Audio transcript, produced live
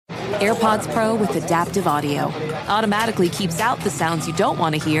AirPods Pro with adaptive audio automatically keeps out the sounds you don't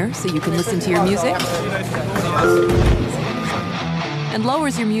want to hear so you can listen to your music, and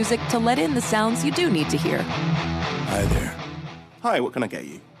lowers your music to let in the sounds you do need to hear. Hi there. Hi, what can I get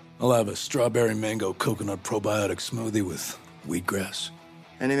you? I'll have a strawberry mango coconut probiotic smoothie with wheatgrass.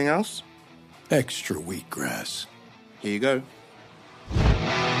 Anything else? Extra wheatgrass. Here you go.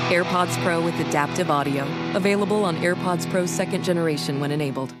 AirPods Pro with adaptive audio. Available on AirPods Pro 2nd generation when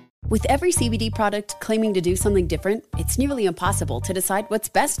enabled. With every CBD product claiming to do something different, it's nearly impossible to decide what's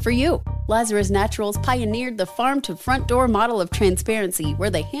best for you. Lazarus Naturals pioneered the farm-to-front-door model of transparency, where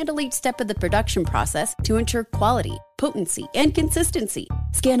they handle each step of the production process to ensure quality, potency, and consistency.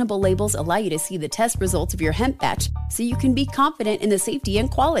 Scannable labels allow you to see the test results of your hemp batch, so you can be confident in the safety and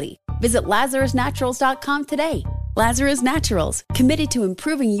quality. Visit LazarusNaturals.com today. Lazarus Naturals, committed to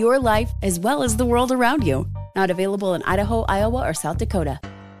improving your life as well as the world around you. Not available in Idaho, Iowa, or South Dakota.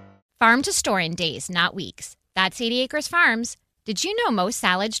 Farm to store in days, not weeks. That's 80 Acres Farms. Did you know most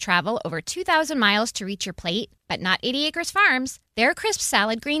salads travel over 2,000 miles to reach your plate? But not 80 Acres Farms. Their crisp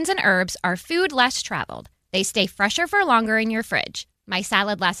salad greens and herbs are food less traveled. They stay fresher for longer in your fridge. My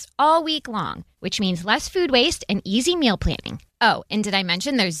salad lasts all week long, which means less food waste and easy meal planning. Oh, and did I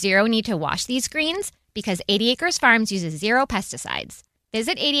mention there's zero need to wash these greens? Because 80 Acres Farms uses zero pesticides.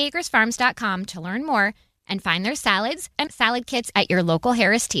 Visit 80acresfarms.com to learn more and find their salads and salad kits at your local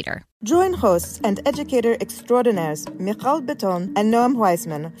Harris Teeter. Join hosts and educator extraordinaires Michal Beton and Noam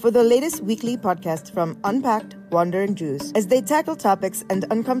Weissman for the latest weekly podcast from Unpacked Wandering Jews, as they tackle topics and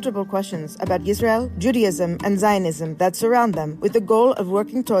uncomfortable questions about Israel, Judaism, and Zionism that surround them, with the goal of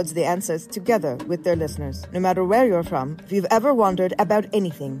working towards the answers together with their listeners. No matter where you're from, if you've ever wondered about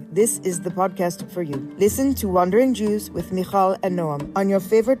anything, this is the podcast for you. Listen to Wandering Jews with Michal and Noam on your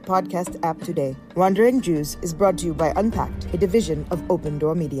favorite podcast app today. Wandering Jews is brought to you by Unpacked, a division of Open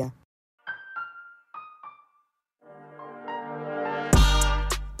Door Media.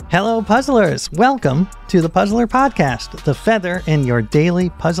 Hello, puzzlers. Welcome to the Puzzler Podcast, the feather in your daily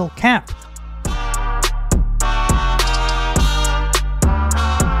puzzle cap.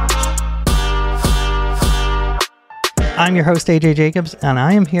 I'm your host, AJ Jacobs, and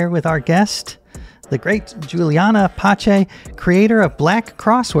I am here with our guest, the great Juliana Pache, creator of Black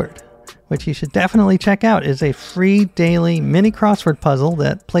Crossword, which you should definitely check out. It is a free daily mini crossword puzzle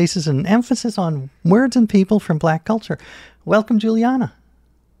that places an emphasis on words and people from Black culture. Welcome, Juliana.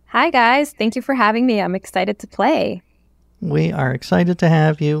 Hi, guys. Thank you for having me. I'm excited to play. We are excited to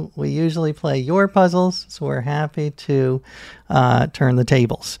have you. We usually play your puzzles, so we're happy to turn the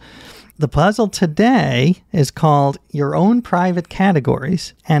tables. The puzzle today is called Your Own Private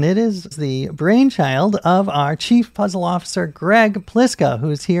Categories, and it is the brainchild of our Chief Puzzle Officer, Greg Pliska,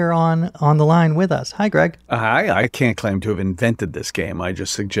 who's here on the line with us. Hi, Greg. Hi. I can't claim to have invented this game. I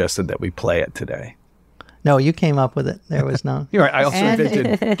just suggested that we play it today. No, you came up with it. There was no... You're right. I also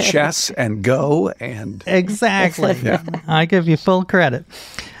invented chess and Go and... Exactly. Yeah. I give you full credit.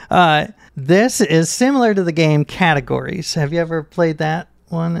 This is similar to the game Categories. Have you ever played that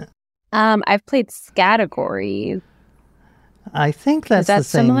one? I've played Scattergories. I think that's the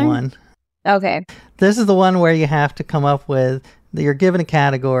same similar? one. Okay. This is the one where you have to come up with... You're given a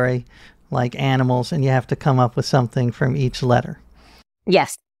category, like animals, and you have to come up with something from each letter.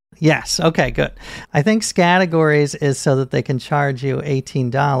 Yes. Yes. Okay, good. I think Scattergories is so that they can charge you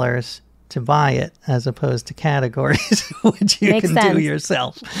 $18 to buy it, as opposed to Categories, which you can do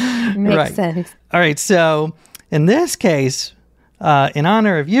yourself. Makes sense. All right. So in this case, in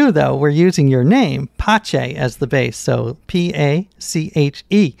honor of you, though, we're using your name, Pache, as the base. So Pache.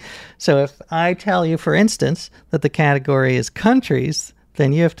 So if I tell you, for instance, that the category is countries,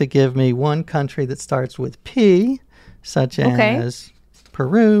 then you have to give me one country that starts with P, such as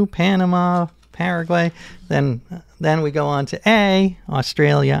Peru, Panama, Paraguay. Then we go on to A,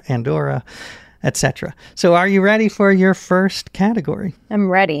 Australia, Andorra, etc. So are you ready for your first category? I'm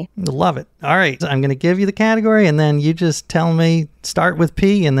ready. Love it. All right. I'm going to give you the category, and then you just tell me, start with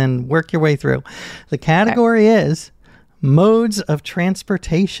P, and then work your way through. The category is modes of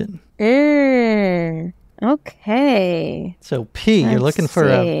transportation. Okay. So P, you're looking for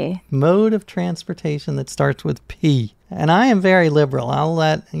a mode of transportation that starts with P. And I am very liberal. I'll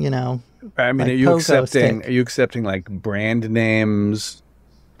let, I mean, are you accepting like brand names,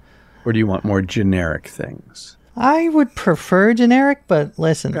 or do you want more generic things? I would prefer generic, but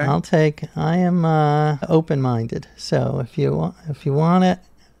listen, okay. I am open-minded. So if you want it,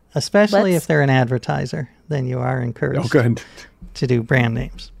 especially if they're an advertiser, then you are encouraged to do brand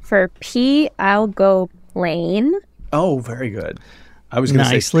names. For P, I'll go plain. Oh, very good. I was going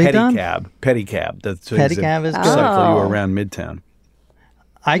to say pedicab. Pedicab. That's pedicab is good. Cycle you around Midtown.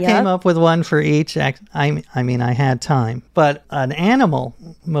 I came up with one for each. I mean, I had time, but an animal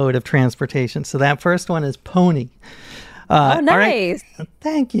mode of transportation. So that first one is pony. Nice. All right.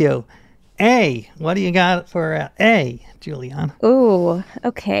 Thank you. A. What do you got for A, Juliana? Ooh,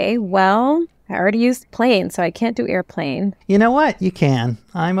 okay. Well, I already used plane, so I can't do airplane. You know what? You can.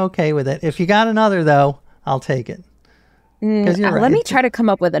 I'm okay with it. If you got another, though, I'll take it. Right. Let me try to come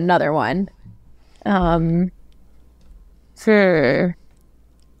up with another one.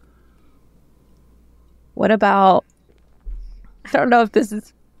 What about, I don't know if this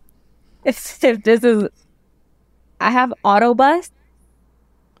is, if this is, I have Autobus.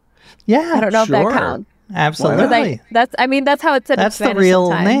 Yeah, I don't know if that counts. Absolutely. That's how it's said in Spanish. That's the real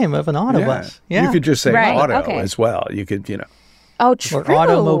name of an autobus. Yeah. You could just say auto as well. You could, Oh, true. Or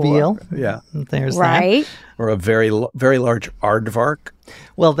automobile. Yeah. There's that. Or a very, very large aardvark.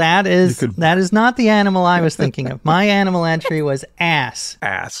 Well, that is not the animal I was thinking of. My animal entry was ass.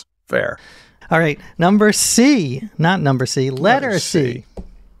 Ass. Fair. All right. Letter C.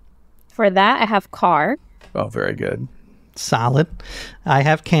 For that, I have car. Oh, very good. Solid. I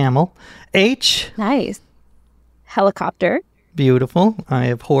have camel. H. Nice. Helicopter. Beautiful. I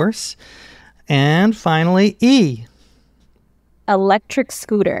have horse. And finally, E. Electric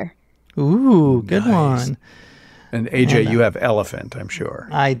scooter. Ooh, good one. And AJ, you have elephant, I'm sure.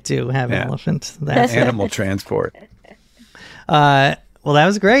 I do have elephant. That's animal transport. Well, that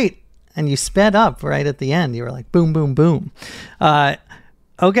was great. And you sped up right at the end. You were like, boom, boom, boom.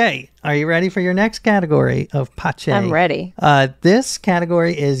 Okay. Are you ready for your next category of Pache? I'm ready. This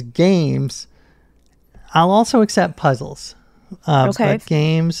category is games. I'll also accept puzzles. Okay. But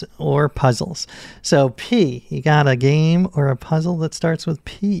games or puzzles. So P, you got a game or a puzzle that starts with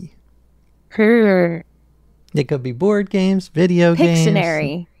P? It could be board games, video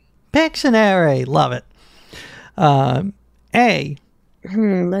games. Pictionary. Love it. A.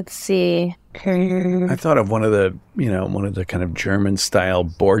 Let's see. I thought of one of the kind of German style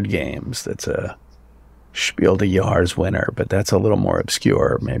board games that's a Spiel des Jahres winner, but that's a little more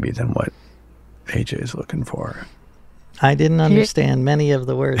obscure maybe than what AJ is looking for. I didn't understand many of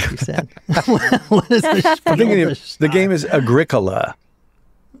the words you said. What is the game is Agricola.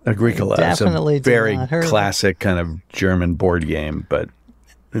 Agricola. Definitely it's a very classic kind of German board game, but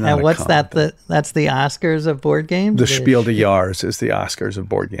and what's that? That's the Oscars of board games? The Spiel des Jahres is the Oscars of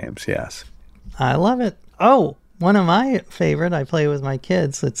board games, yes. I love it. Oh, one of my favorite I play with my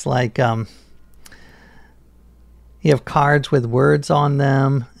kids. It's like you have cards with words on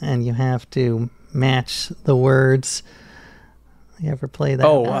them, and you have to match the words. You ever play that?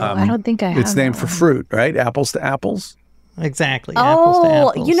 I don't think I have. It's named for fruit, right? Apples to apples? Exactly. Apples to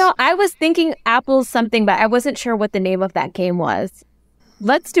apples. I was thinking apples something, but I wasn't sure what the name of that game was.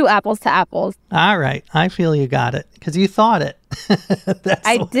 Let's do apples to apples. All right. I feel you got it because you thought it.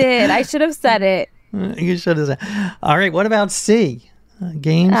 I did. I should have said it. You should have said. All right. What about C?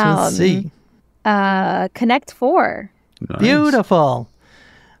 Games with C. Connect 4. Nice. Beautiful.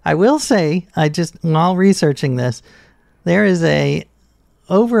 I will say, while researching this, there is a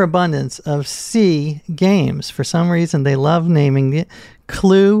overabundance of C games. For some reason, they love naming it.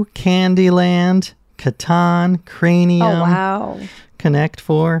 Clue, Candyland, Catan, Cranium. Oh, wow. Connect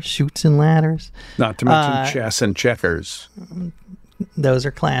 4, Chutes and Ladders. Not to mention chess and checkers. Those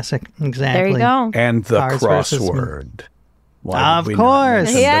are classic. Exactly. There you go. And the crossword. Of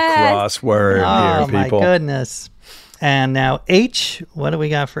course. The crossword here, people. My goodness. And now H. What do we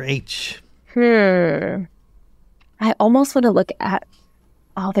got for H? I almost want to look at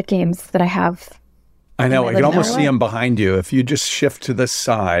all the games that I have. I know. I can almost see them behind you. If you just shift to the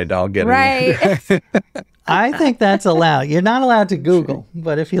side, I'll get it. I think that's allowed. You're not allowed to Google,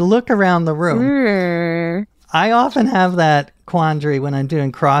 but if you look around the room, I often have that quandary when I'm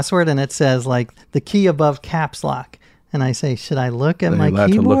doing crossword and it says like the key above caps lock. And I say, should I look at my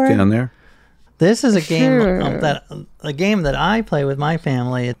keyboard? To look down there? This is a game that I play with my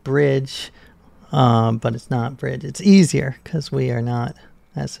family. It's bridge, but it's not bridge. It's easier because we are not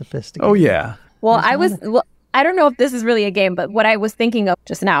as sophisticated. Oh, yeah. Well, I don't know if this is really a game, but what I was thinking of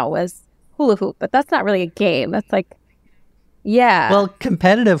just now was hula hoop, but that's not really a game. That's like, Well,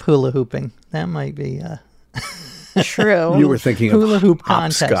 competitive hula hooping, that might be true. You were thinking hula of hoop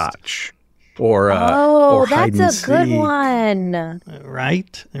contest. Hopscotch or hide and that's a good seek. one.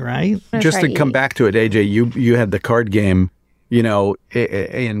 Right. Just to come back to it, AJ, you had the card game.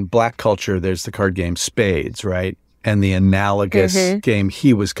 In Black culture, there's the card game Spades, right? And the analogous game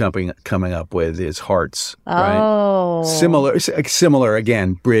he was coming up with is Hearts, right? Similar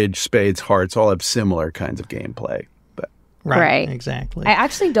again, bridge, spades, hearts, all have similar kinds of gameplay. But right, exactly. I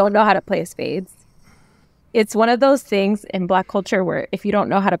actually don't know how to play spades. it's one of those things in Black culture where if you don't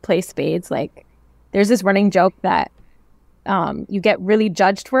know how to play spades, like there's this running joke that you get really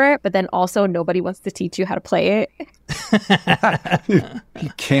judged for it, but then also nobody wants to teach you how to play it. You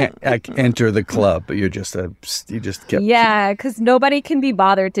can't enter the club, but you just get... Yeah, because nobody can be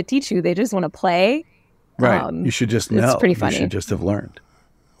bothered to teach you. They just want to play. Right. You should just know. It's pretty funny. You should just have learned.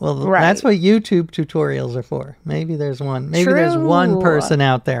 Well, that's what YouTube tutorials are for. Maybe there's one. Maybe there's one person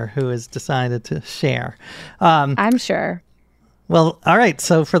out there who has decided to share. I'm sure. Well, all right.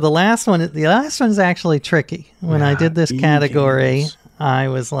 So for the last one is actually tricky. When I did this category, I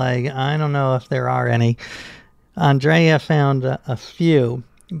was like, I don't know if there are any. Andrea found a few,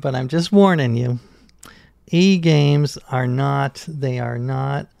 but I'm just warning you. E-games are not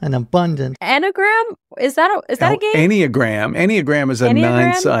an abundant. Anagram? Is that a game? Enneagram. Enneagram is a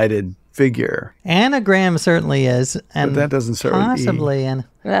 9-sided figure. Anagram certainly is. And but that doesn't start possibly. with E.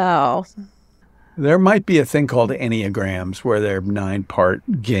 No. There might be a thing called enneagrams where they're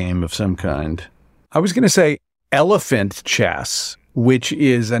 9-part game of some kind. I was going to say elephant chess, which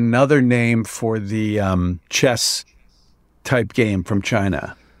is another name for the chess type game from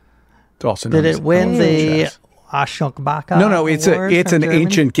China. Also did it win the Ashokbaka? No, it's an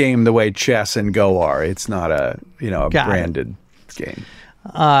ancient game the way chess and Go are. It's not a branded game.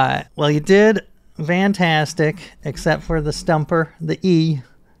 Well, you did fantastic, except for the stumper, the E.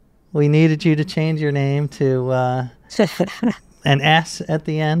 We needed you to change your name to an S at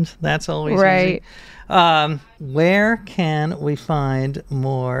the end. That's always right. Easy. Where can we find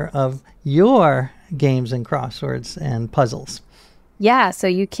more of your games and crosswords and puzzles? Yeah, so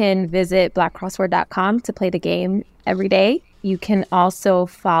you can visit blackcrossword.com to play the game every day. You can also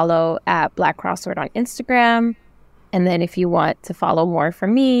follow at Black Crossword on Instagram. And then if you want to follow more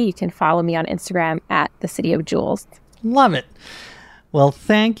from me, you can follow me on Instagram at The City of Jewels. Love it. Well,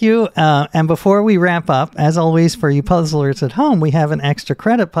 thank you. And before we wrap up, as always, for you puzzlers at home, we have an extra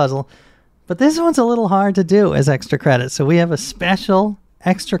credit puzzle. But this one's a little hard to do as extra credit. So we have a special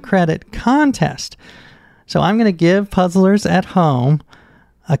extra credit contest. So I'm going to give puzzlers at home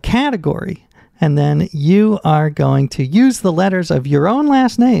a category, and then you are going to use the letters of your own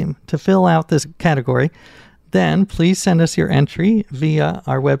last name to fill out this category. Then please send us your entry via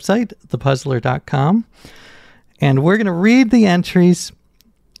our website, thepuzzler.com. And we're going to read the entries,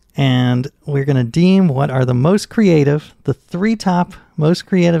 and we're going to deem what are the most creative, the 3 top most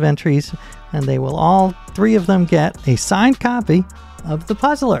creative entries, and they will all 3 of them get a signed copy of The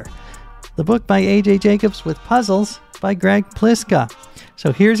Puzzler, the book by A.J. Jacobs with puzzles by Greg Pliska.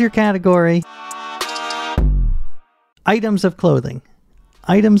 So here's your category. Items of clothing.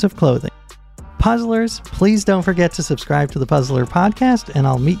 Items of clothing. Puzzlers, please don't forget to subscribe to the Puzzler podcast, and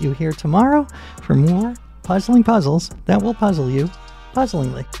I'll meet you here tomorrow for more puzzling puzzles that will puzzle you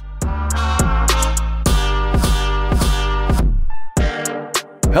puzzlingly.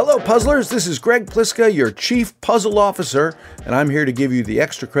 Hello, puzzlers. This is Greg Pliska, your Chief Puzzle Officer, and I'm here to give you the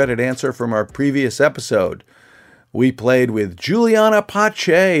extra credit answer from our previous episode. We played with Juliana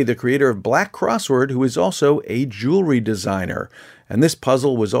Pache, the creator of Black Crossword, who is also a jewelry designer. And this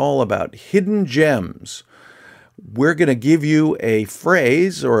puzzle was all about hidden gems. We're going to give you a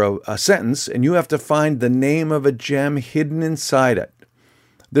phrase or a sentence, and you have to find the name of a gem hidden inside it.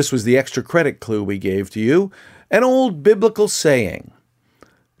 This was the extra credit clue we gave to you. An old biblical saying.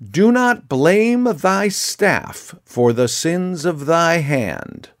 Do not blame thy staff for the sins of thy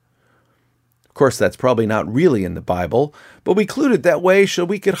hand. Of course, that's probably not really in the Bible, but we clued it that way so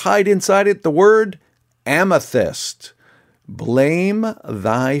we could hide inside it the word amethyst. Blame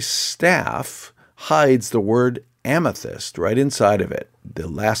thy staff hides the word amethyst right inside of it. The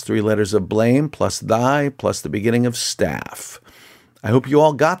last 3 letters of blame plus thy plus the beginning of staff. I hope you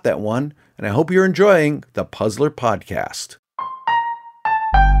all got that one, and I hope you're enjoying the Puzzler Podcast.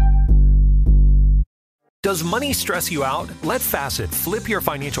 Does money stress you out? Let Facet flip your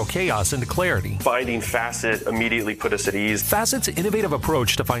financial chaos into clarity. Finding Facet immediately put us at ease. Facet's innovative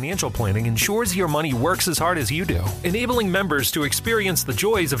approach to financial planning ensures your money works as hard as you do, enabling members to experience the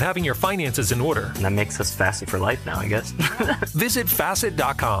joys of having your finances in order. And that makes us Facet for life now, I guess. Visit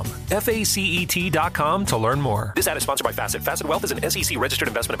Facet.com, FACET.com to learn more. This ad is sponsored by Facet. Facet Wealth is an SEC registered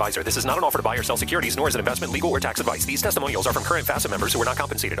investment advisor. This is not an offer to buy or sell securities, nor is it investment, legal, or tax advice. These testimonials are from current Facet members who are not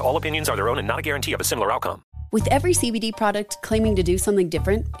compensated. All opinions are their own and not a guarantee of a similar outcome. With every CBD product claiming to do something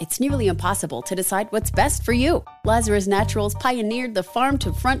different, it's nearly impossible to decide what's best for you. Lazarus Naturals pioneered the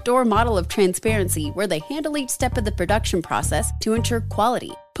farm-to-front-door model of transparency, where they handle each step of the production process to ensure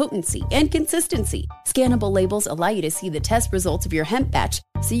quality, potency, and consistency. Scannable labels allow you to see the test results of your hemp batch,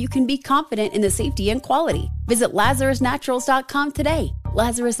 so you can be confident in the safety and quality. Visit LazarusNaturals.com today.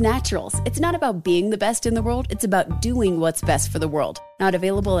 Lazarus Naturals. It's not about being the best in the world, it's about doing what's best for the world. Not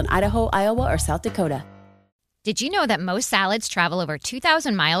available in Idaho, Iowa, or South Dakota. Did you know that most salads travel over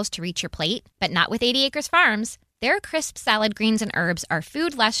 2,000 miles to reach your plate? But not with 80 Acres Farms. Their crisp salad greens and herbs are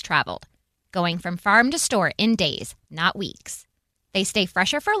food less traveled, going from farm to store in days, not weeks. They stay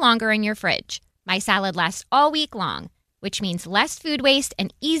fresher for longer in your fridge. My salad lasts all week long, which means less food waste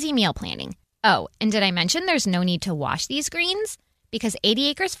and easy meal planning. Oh, and did I mention there's no need to wash these greens? Because 80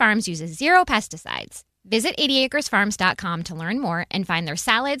 Acres Farms uses 0 pesticides. Visit 80acresfarms.com to learn more and find their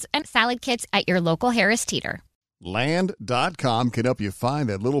salads and salad kits at your local Harris Teeter. Land.com can help you find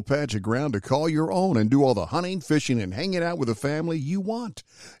that little patch of ground to call your own and do all the hunting, fishing, and hanging out with the family you want.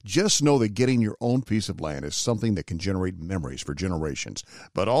 Just know that getting your own piece of land is something that can generate memories for generations,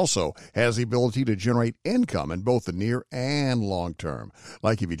 but also has the ability to generate income in both the near and long term.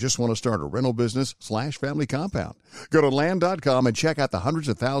 Like if you just want to start a rental business / family compound. Go to Land.com and check out the hundreds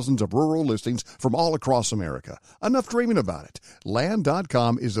of thousands of rural listings from all across America. Enough dreaming about it.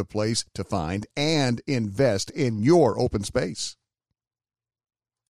 Land.com is a place to find and invest in your open space.